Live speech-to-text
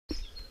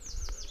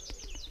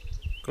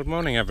Good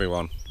morning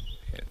everyone.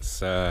 It's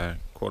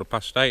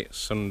 8:15,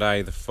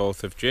 Sunday the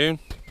 4th of June.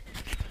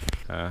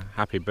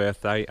 Happy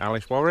birthday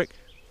Alice Warwick.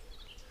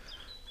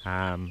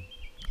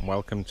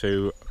 Welcome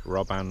to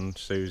Rob and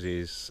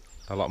Suzi's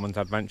Allotment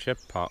Adventure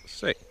Part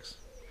 6.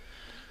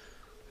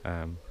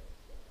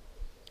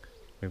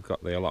 We've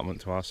got the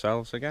allotment to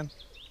ourselves again,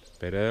 a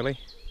bit early.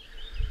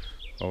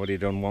 Already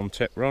done one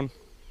tip run,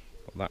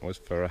 but that was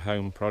for a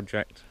home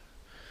project.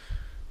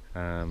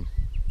 We'll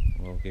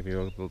give you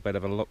a little bit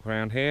of a look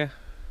around here.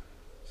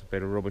 It's a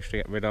bit of rubbish to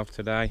get rid of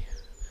today,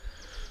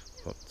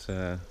 but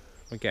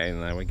we're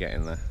getting there,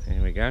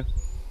 Here we go.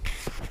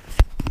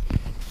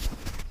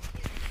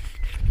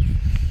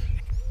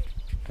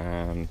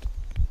 And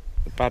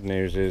the bad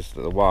news is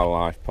that the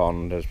wildlife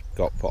pond has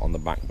got put on the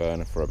back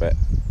burner for a bit.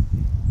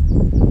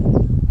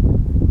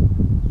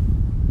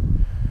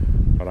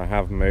 But I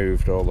have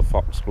moved all the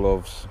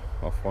foxgloves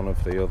off one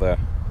of the other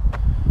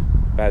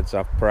beds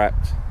I've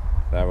prepped.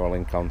 They're all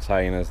in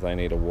containers, they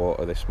need a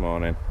water this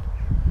morning.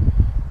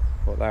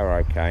 But they're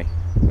okay,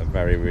 they're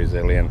very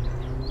resilient.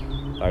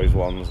 Those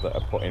ones that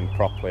are put in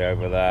properly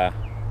over there,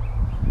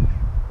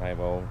 they've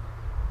all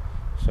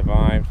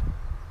survived,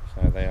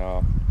 so they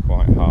are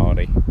quite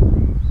hardy.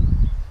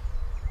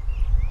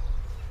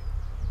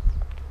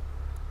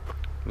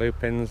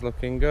 Lupin's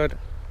looking good.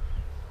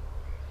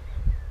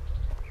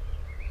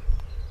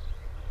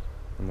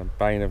 And the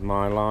bane of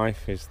my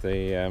life is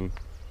the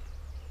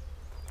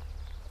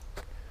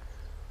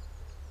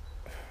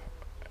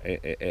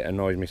it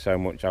annoys me so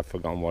much I've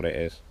forgotten what it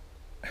is.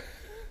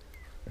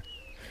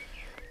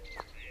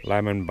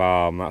 Lemon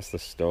balm, that's the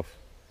stuff.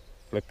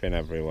 Flipping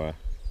everywhere.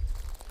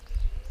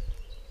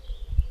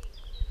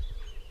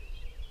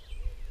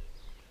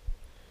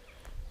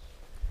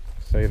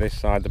 See, this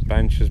side the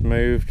bench has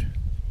moved.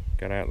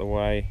 Get out of the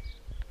way.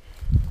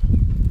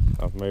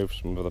 I've moved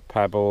some of the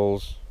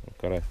pebbles. I've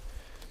got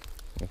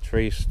a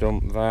tree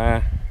stump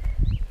there.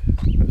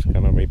 That's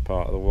going to be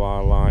part of the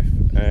wildlife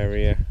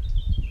area.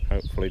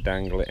 Hopefully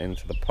dangle it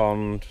into the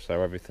pond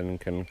so everything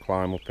can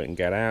climb up it and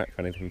get out if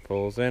anything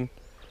falls in.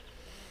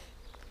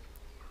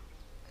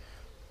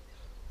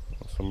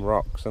 Some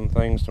rocks and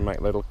things to make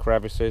little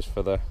crevices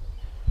for the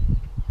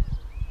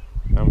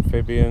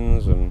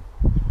amphibians and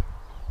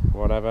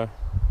whatever.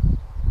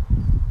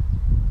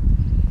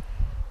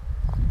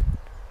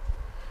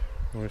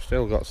 And we've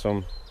still got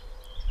some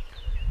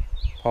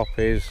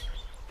poppies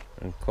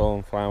and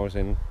cornflowers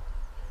in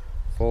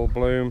full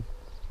bloom.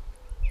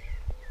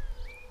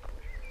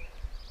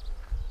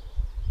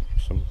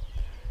 Some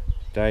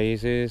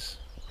daisies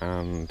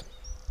and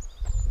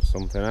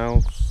something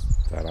else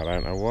that I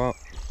don't know what.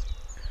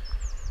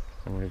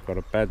 And we've got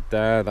a bed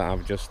there that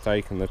I've just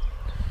taken the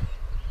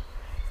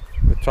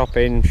top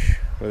inch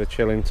with a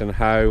Chillington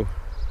hoe,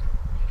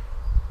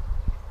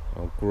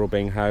 or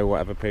grubbing hoe,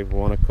 whatever people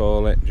want to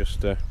call it,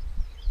 just to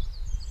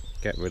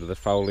get rid of the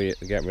foliage,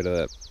 get rid of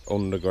the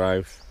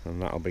undergrowth,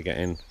 and that'll be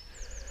getting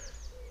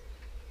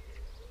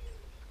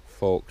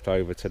forked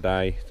over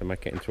today to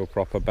make it into a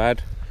proper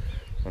bed.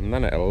 And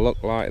then it'll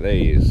look like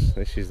these.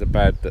 This is the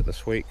bed that the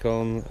sweet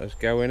corn is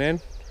going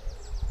in.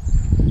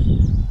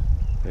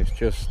 It's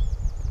just,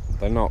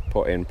 they're not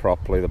put in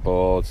properly, the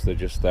boards, they're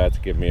just there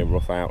to give me a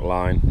rough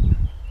outline.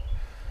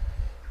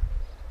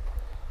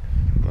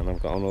 And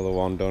I've got another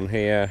one done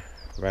here,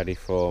 ready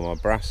for my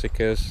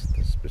brassicas.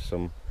 There's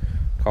some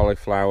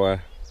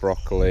cauliflower,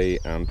 broccoli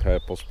and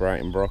purple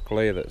sprouting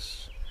broccoli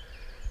that's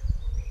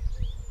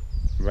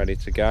ready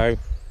to go.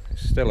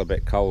 It's still a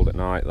bit cold at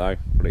night though,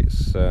 but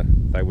it's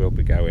they will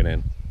be going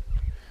in.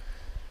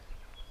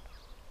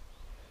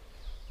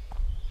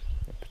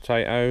 The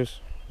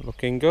potatoes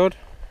looking good,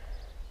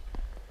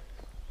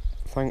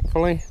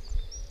 thankfully.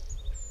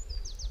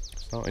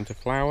 Starting to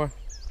flower.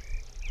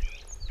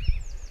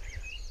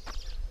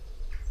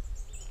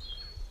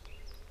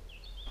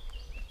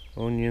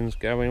 Onions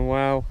going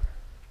well,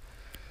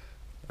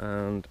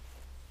 and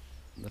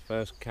the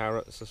first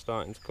carrots are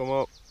starting to come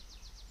up.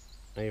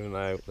 Even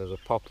though there's a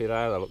poppy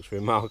there that looks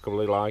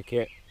remarkably like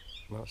it,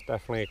 that's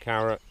definitely a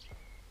carrot.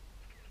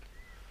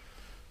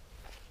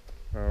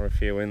 There are a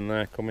few in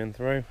there coming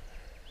through.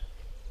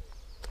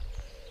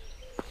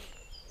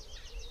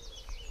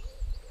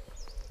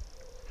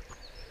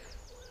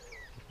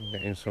 I'm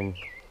getting some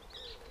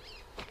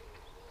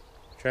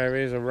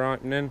cherries are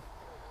ripening,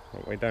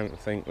 but we don't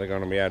think they're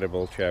going to be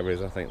edible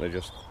cherries. I think they're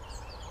just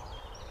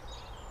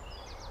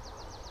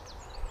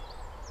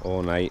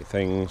ornate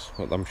things,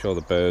 but I'm sure the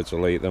birds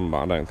will eat them, but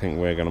I don't think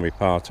we're going to be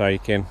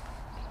partaking.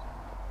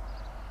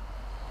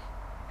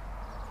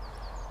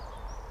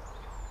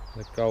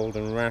 The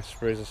golden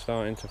raspberries are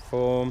starting to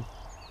form.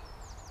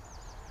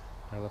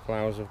 Now the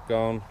flowers have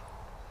gone.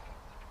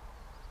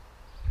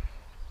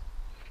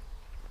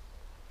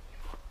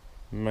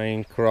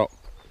 Main crop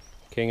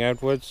King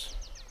Edwards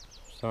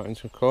starting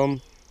to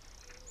come.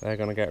 They're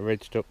going to get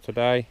ridged up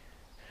today.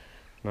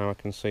 Now I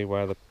can see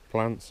where the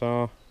plants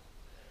are.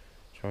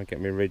 Try and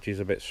get my ridges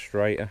a bit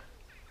straighter.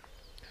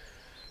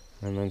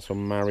 And then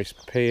some Maris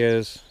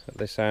pears at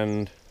this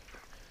end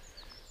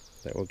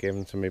that were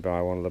given to me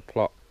by one of the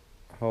plot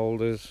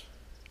holders.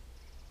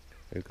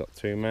 We've got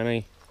too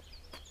many.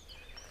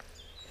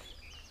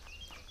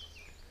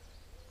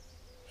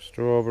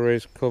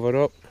 Strawberries covered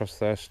up because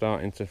they're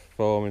starting to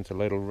form into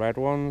little red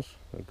ones.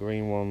 The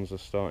green ones are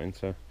starting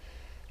to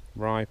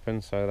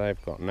ripen, so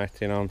they've got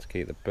netting on to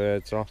keep the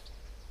birds off.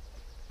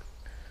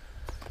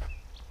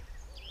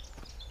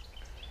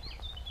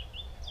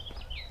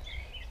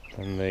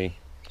 And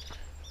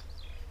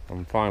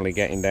I'm finally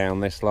getting down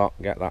this lot,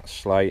 get that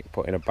slate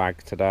put in a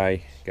bag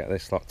today, get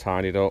this lot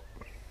tidied up.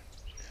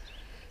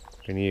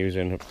 Been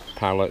using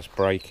pallets,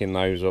 breaking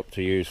those up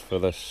to use for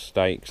the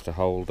stakes to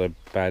hold the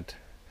bed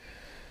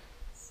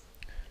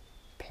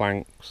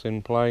planks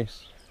in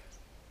place.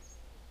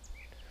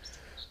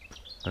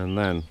 And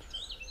then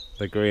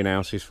the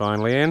greenhouse is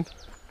finally in,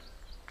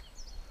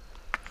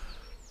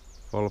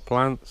 full of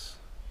plants.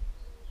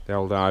 The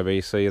old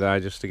IBC there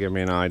just to give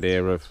me an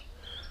idea of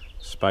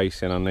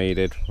spacing I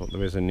needed, but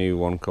there is a new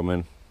one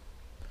coming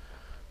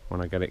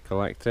when I get it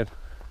collected.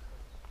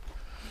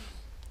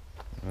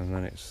 And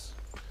then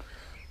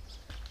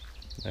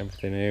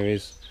everything here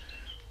is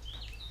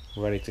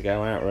ready to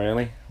go out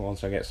really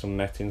once I get some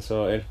netting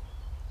sorted.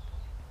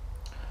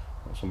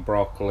 Got some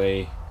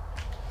broccoli,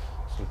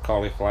 some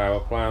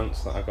cauliflower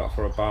plants that I got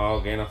for a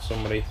bargain off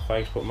somebody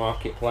Facebook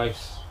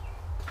Marketplace.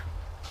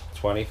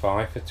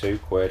 25 for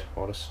 £2,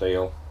 what a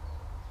steal.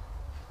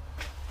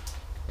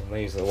 And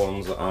these are the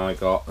ones that I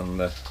got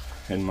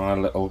in my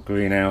little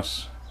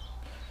greenhouse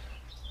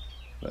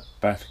that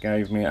Beth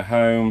gave me at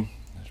home.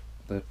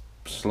 The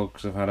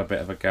slugs have had a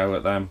bit of a go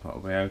at them, that'll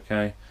be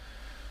okay.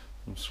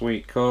 Some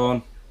sweet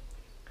corn,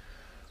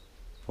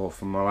 bought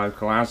from my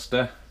local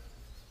Asda.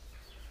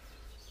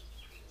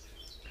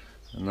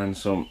 And then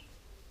some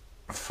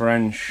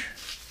French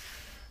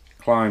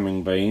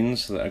climbing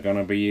beans that are going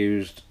to be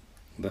used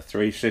the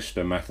 3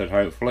 sister method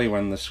hopefully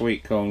when the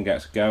sweet corn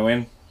gets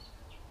going.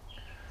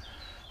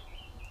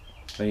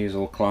 These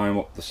will climb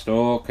up the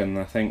stalk, and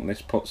I think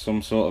this puts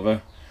some sort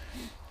of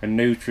a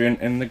nutrient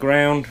in the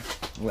ground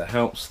that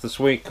helps the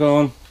sweet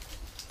corn.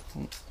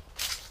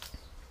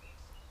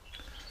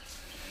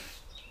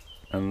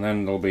 And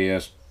then there'll be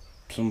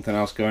something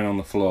else going on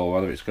the floor,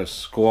 whether it's a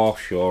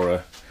squash or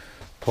a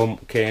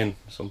pumpkin,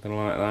 something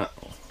like that.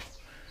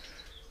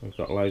 We've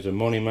got loads of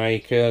money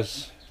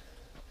makers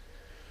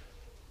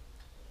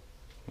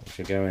which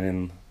are going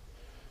in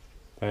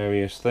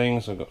various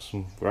things. I've got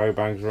some grow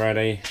bags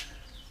ready.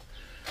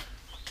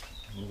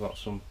 We've got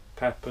some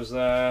peppers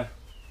there.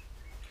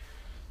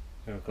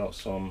 We've got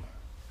some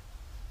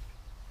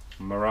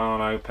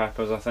Murano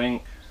peppers I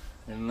think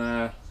in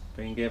there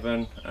being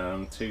given,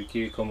 and 2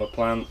 cucumber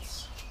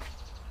plants.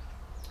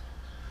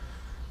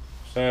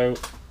 So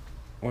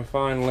we're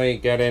finally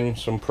getting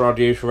some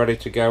produce ready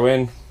to go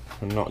in,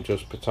 and not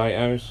just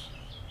potatoes.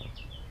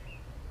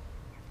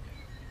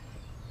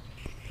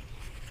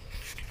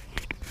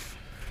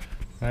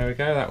 There we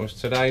go, that was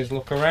today's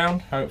look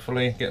around.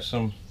 Hopefully get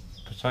some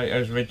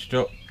potatoes ridged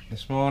up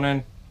this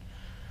morning.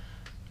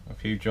 A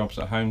few jobs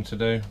at home to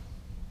do,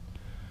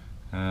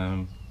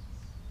 and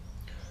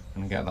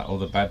get that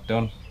other bed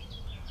done.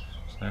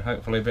 So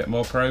hopefully a bit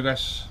more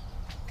progress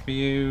for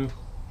you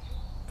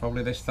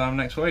probably this time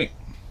next week.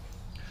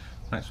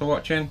 Thanks for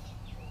watching.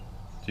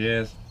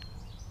 Cheers.